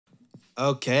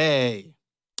Okay.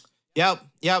 Yep.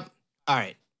 All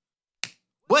right.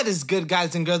 What is good,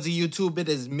 guys and girls of YouTube? It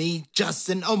is me,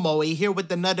 Justin Omoi, here with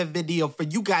another video for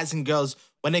you guys and girls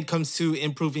when it comes to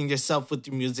improving yourself with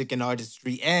your music and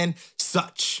artistry and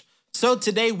such. So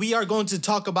today we are going to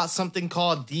talk about something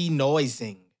called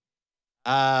denoising.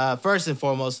 First and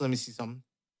foremost, let me see something.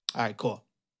 All right, cool.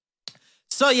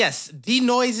 So yes,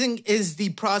 denoising is the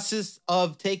process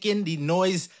of taking the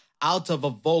noise out of a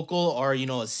vocal or,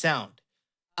 a sound.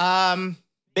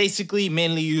 Basically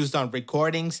mainly used on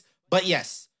recordings. But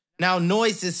yes, now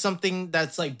noise is something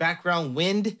that's like background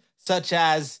wind, such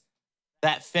as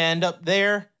that fan up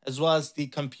there, as well as the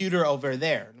computer over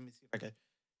there. Let me see if I can.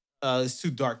 It's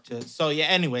too dark to. So yeah.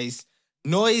 Anyways,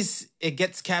 noise, it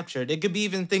gets captured. It could be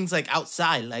even things like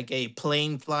outside, like a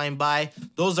plane flying by.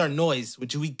 Those are noise,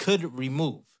 which we could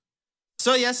remove.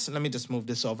 So yes, let me just move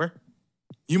this over.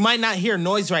 You might not hear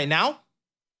noise right now,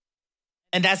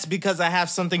 and that's because I have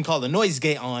something called a noise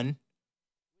gate on,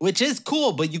 which is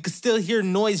cool, but you can still hear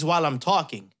noise while I'm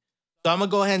talking. So I'm going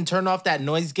to go ahead and turn off that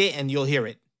noise gate and you'll hear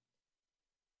it.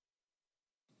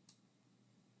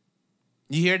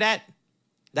 You hear that?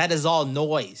 That is all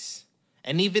noise.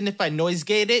 And even if I noise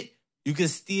gate it, you can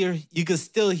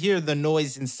still hear the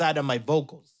noise inside of my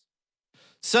vocals.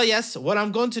 So yes, what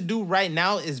I'm going to do right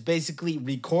now is basically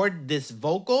record this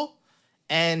vocal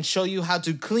and show you how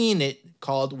to clean it,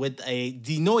 called with a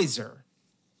denoiser.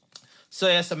 So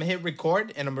yes, I'm gonna hit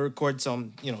record and I'm gonna record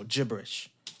some, gibberish.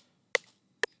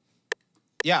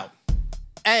 Yo,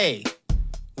 hey,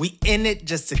 we in it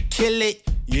just to kill it.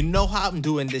 You know how I'm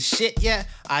doing this shit, yeah?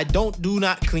 I do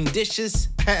not clean dishes.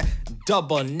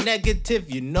 Double negative,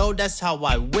 that's how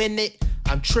I win it.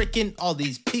 I'm tricking all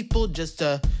these people just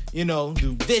to,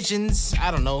 do visions.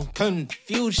 I don't know,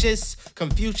 Confucius.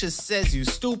 Confucius says you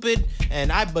stupid,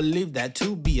 and I believe that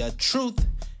to be a truth.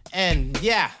 And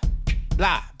yeah,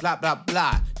 blah, blah, blah,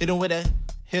 blah. Hit him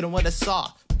with a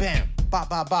saw. Bam, ba,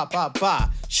 ba, ba, ba, ba.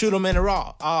 Shoot him in a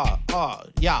raw.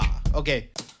 Yeah. Okay,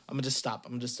 I'm gonna just stop.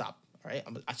 All right,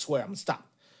 I swear, I'm gonna stop.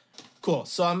 Cool,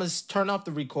 so I'm gonna turn off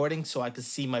the recording so I can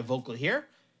see my vocal here.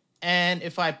 And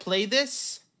if I play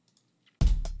this,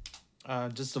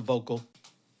 just a vocal.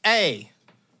 Hey,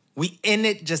 we in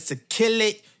it just to kill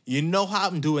it. You know how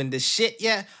I'm doing this shit,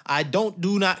 yeah? I do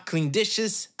not clean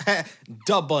dishes.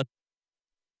 Double.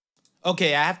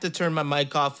 Okay, I have to turn my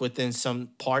mic off within some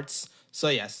parts. So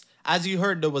yes, as you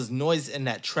heard, there was noise in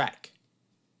that track.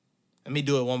 Let me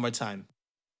do it one more time.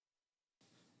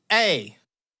 Hey.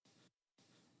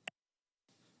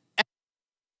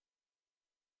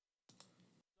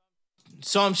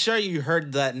 So I'm sure you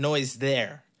heard that noise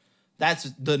there.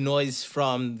 That's the noise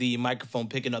from the microphone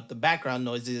picking up the background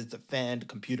noises, the fan, the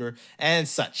computer, and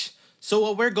such. So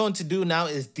what we're going to do now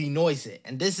is denoise it.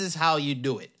 And this is how you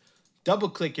do it. Double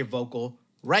click your vocal,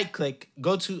 right click,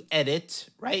 go to edit,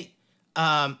 right?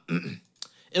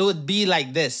 It would be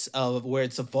like this, where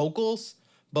it's the vocals.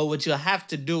 But what you'll have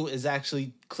to do is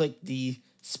actually click the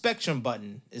spectrum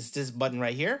button. It's this button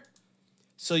right here.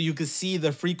 So you can see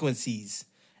the frequencies.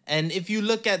 And if you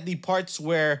look at the parts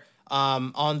where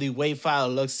on the WAV file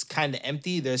it looks kind of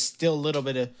empty, there's still a little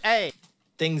bit of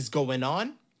things going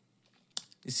on.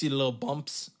 You see the little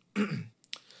bumps.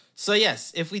 So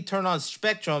yes, if we turn on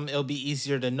spectrum, it'll be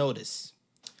easier to notice.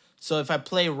 So if I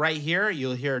play right here,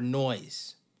 you'll hear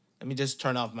noise. Let me just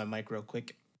turn off my mic real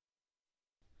quick.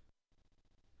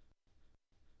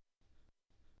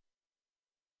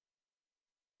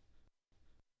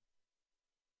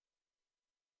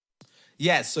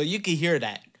 Yeah, so you can hear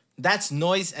that. That's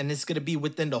noise, and it's going to be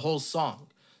within the whole song.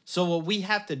 So what we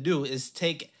have to do is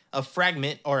take a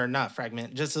fragment, or not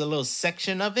fragment, just a little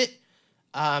section of it.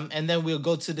 And then we'll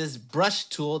go to this brush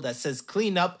tool that says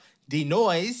clean up,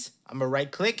 denoise. I'm going to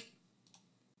right click.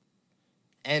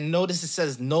 And notice it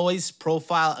says noise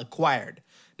profile acquired.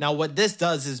 Now what this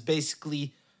does is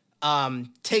basically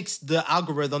takes the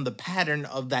algorithm, the pattern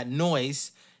of that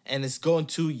noise, and it's going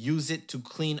to use it to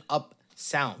clean up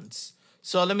sounds.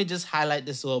 So let me just highlight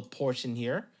this little portion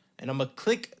here, and I'm gonna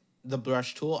click the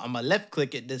brush tool. I'm gonna left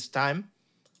click it this time.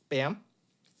 Bam.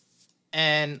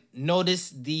 And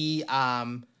notice the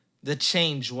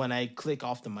change when I click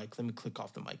off the mic. Let me click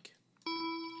off the mic.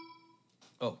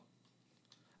 Oh,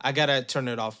 I gotta turn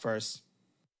it off first.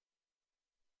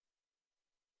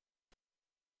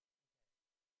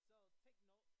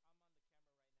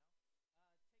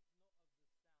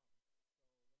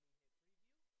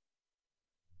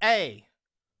 Hey,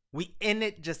 we in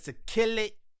it just to kill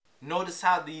it. Notice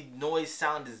how the noise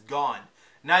sound is gone.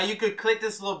 Now you could click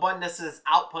this little button that says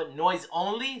output noise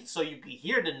only so you can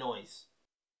hear the noise.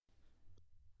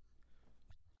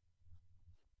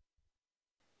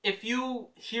 if you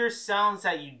hear sounds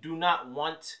that you do not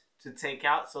want to take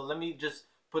out, so let me just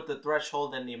put the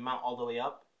threshold and the amount all the way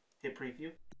up. Hit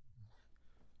preview.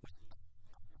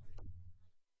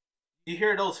 You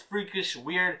hear those freakish,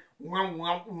 weird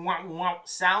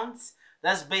sounds?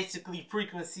 That's basically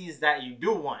frequencies that you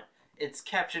do want. It's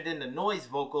captured in the noise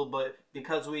vocal, but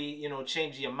because we,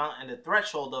 change the amount and the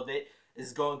threshold of it,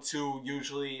 is going to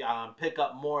usually pick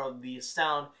up more of the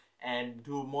sound and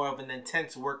do more of an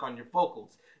intense work on your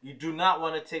vocals. You do not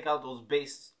want to take out those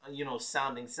bass,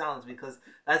 sounding sounds, because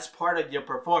that's part of your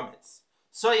performance.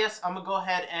 So yes, I'm going to go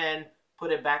ahead and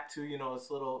put it back to,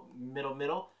 its little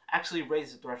middle. Actually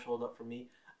raise the threshold up for me.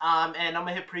 And I'm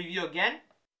going to hit preview again.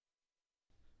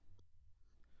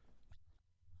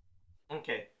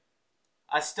 Okay.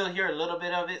 I still hear a little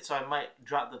bit of it, so I might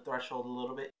drop the threshold a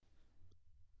little bit.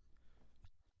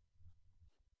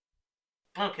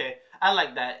 Okay, I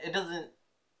like that. It doesn't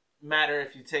matter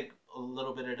if you take a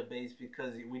little bit of the bass,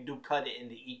 because we do cut it in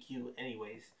the EQ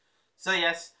anyways. So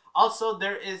yes, also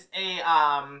there is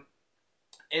a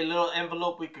little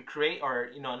envelope we could create, or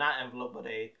not envelope, but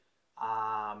a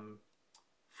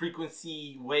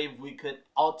frequency wave we could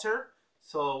alter.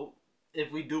 So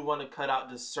if we do want to cut out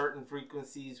just certain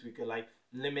frequencies, we could like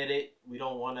limit it. We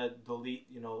don't want to delete,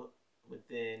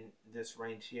 within this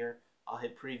range here. I'll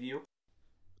hit preview.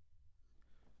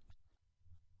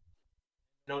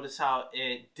 Notice how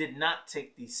it did not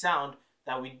take the sound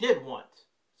that we did want.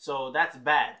 So that's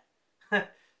bad.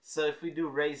 So if we do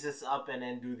raise this up and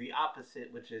then do the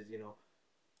opposite, which is,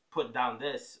 put down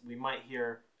this, we might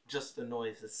hear just the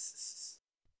noise.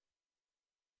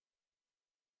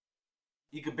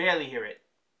 You could barely hear it.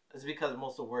 That's because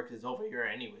most of the work is over here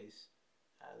anyways.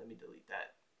 Let me delete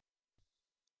that.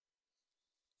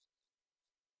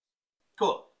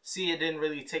 Cool. See, it didn't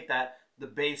really take the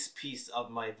bass piece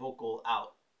of my vocal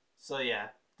out. So yeah,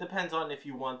 depends on if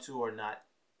you want to or not.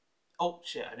 Oh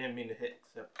shit, I didn't mean to hit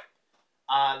accept.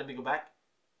 Let me go back.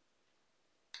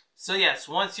 So yes,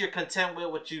 once you're content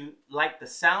with what you like the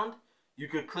sound, you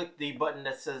could click the button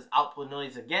that says output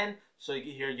noise again, so you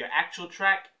can hear your actual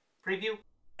track preview.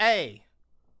 Hey,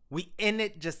 we in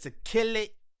it just to kill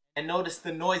it. And notice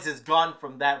the noise is gone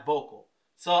from that vocal.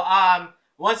 So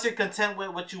once you're content with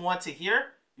what you want to hear,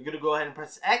 you're gonna go ahead and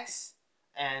press X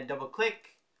and double click.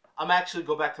 I'm actually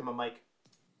go back to my mic.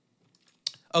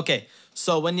 Okay,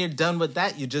 so when you're done with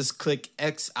that, you just click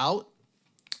X out.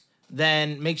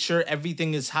 Then make sure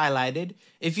everything is highlighted.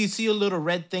 If you see a little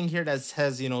red thing here that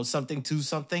has, something to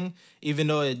something, even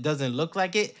though it doesn't look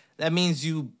like it, that means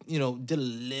you, did a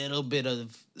little bit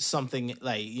of something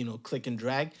like, click and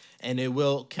drag, and it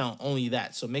will count only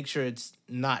that. So make sure it's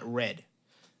not red.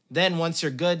 Then once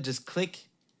you're good, just click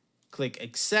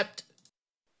accept.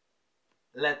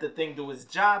 Let the thing do its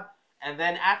job. And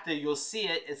then after you'll see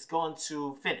it, it's going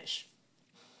to finish.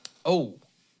 Oh,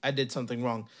 I did something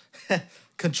wrong.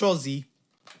 Control Z.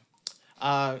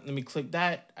 Let me click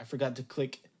that. I forgot to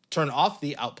turn off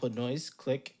the output noise.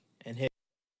 Click and hit.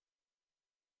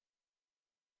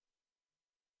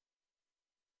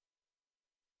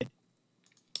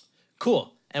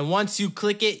 Cool. And once you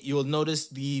click it, you'll notice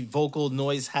the vocal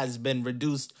noise has been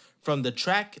reduced from the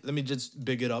track. Let me just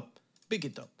big it up.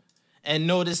 And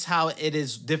notice how it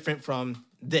is different from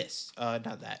this. Not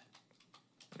that.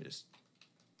 Let me just.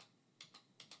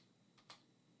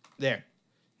 There.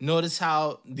 Notice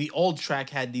how the old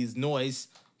track had these noise,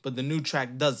 but the new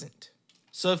track doesn't.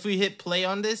 So if we hit play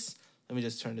on this, let me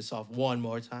just turn this off one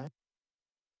more time.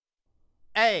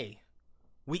 Hey,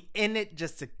 we in it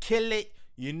just to kill it.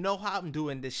 You know how I'm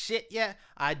doing this shit, yeah?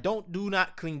 I do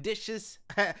not clean dishes.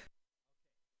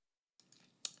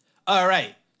 All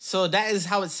right, so that is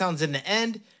how it sounds in the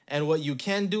end. And what you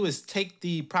can do is take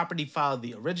the property file,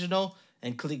 the original,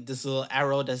 and click this little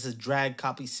arrow that says drag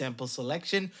copy sample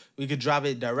selection. We could drop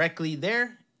it directly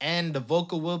there, and the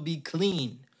vocal will be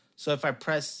clean. So if I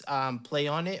press play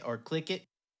on it or click it.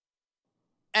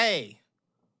 Hey,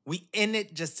 we in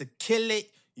it just to kill it.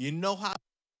 You know how.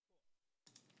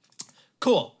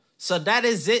 Cool. So that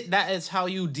is it. That is how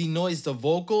you denoise the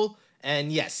vocal.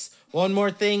 And yes, one more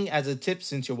thing as a tip,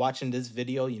 since you're watching this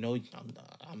video, I'm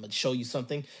going to show you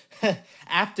something.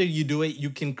 After you do it,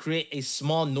 you can create a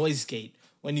small noise gate.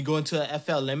 When you go into a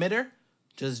FL limiter,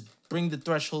 just bring the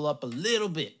threshold up a little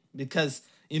bit, because,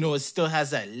 it still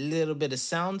has that little bit of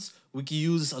sounds. We can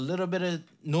use a little bit of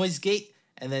noise gate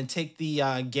and then take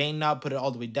the gain knob, put it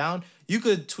all the way down. You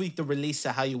could tweak the release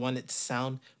to how you want it to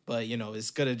sound, but,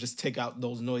 it's going to just take out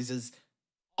those noises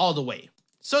all the way.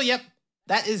 So, yep,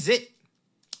 that is it.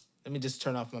 Let me just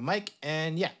turn off my mic,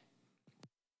 and yeah.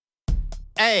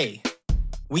 Hey,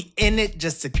 we in it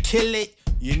just to kill it.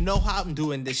 You know how I'm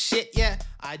doing this shit, yeah?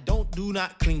 I do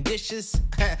not clean dishes.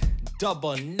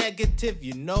 Double negative,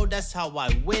 you know that's how I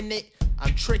win it.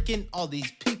 I'm tricking all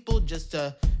these people just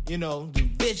to, you know, do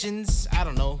visions. I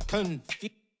don't know,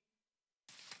 confuse.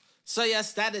 So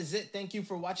yes, that is it. Thank you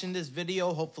for watching this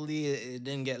video. Hopefully it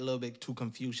didn't get a little bit too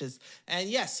confused. And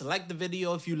yes, like the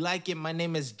video if you like it. My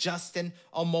name is Justin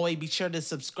Omoi. Be sure to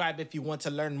subscribe if you want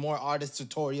to learn more artist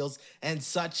tutorials and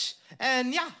such.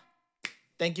 And yeah,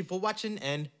 thank you for watching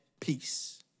and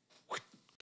peace.